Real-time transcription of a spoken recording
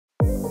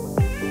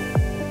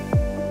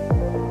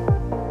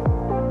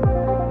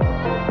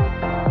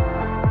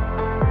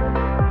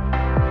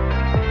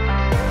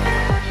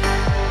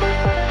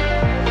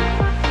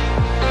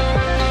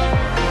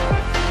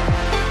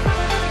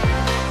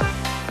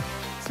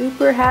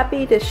super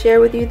happy to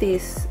share with you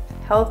these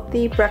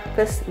healthy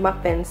breakfast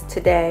muffins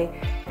today.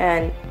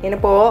 And in a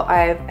bowl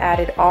I've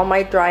added all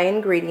my dry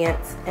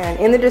ingredients, and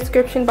in the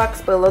description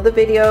box below the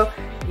video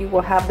you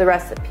will have the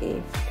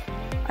recipe.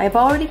 I've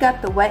already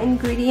got the wet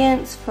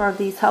ingredients for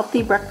these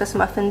healthy breakfast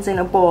muffins in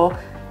a bowl.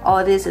 All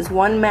it is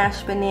 1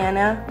 mashed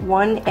banana,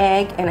 1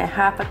 egg, and a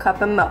half a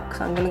cup of milk.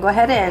 So I'm going to go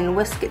ahead and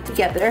whisk it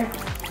together.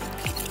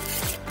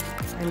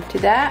 And to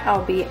that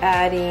I'll be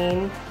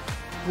adding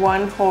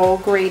 1 whole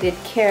grated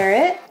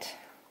carrot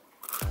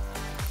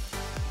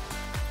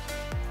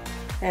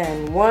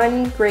and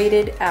 1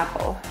 grated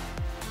apple.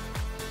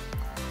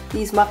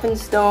 These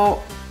muffins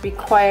don't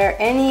require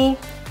any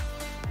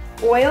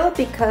oil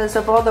because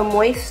of all the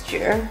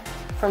moisture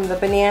from the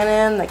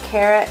banana and the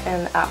carrot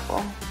and the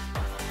apple.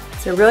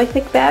 It's a really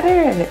thick batter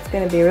and it's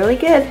going to be really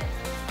good.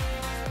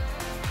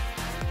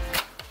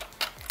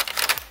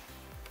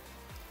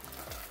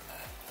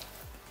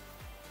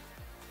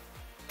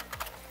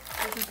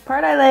 This is the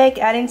part I like,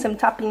 adding some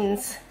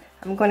toppings.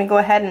 I'm going to go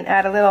ahead and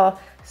add a little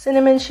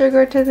cinnamon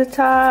sugar to the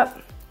top.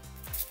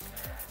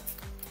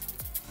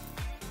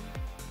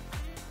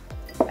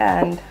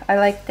 And I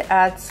like to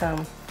add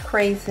some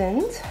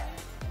raisins.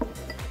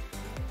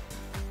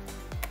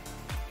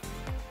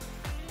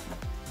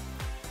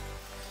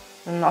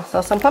 And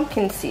also some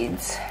pumpkin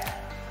seeds.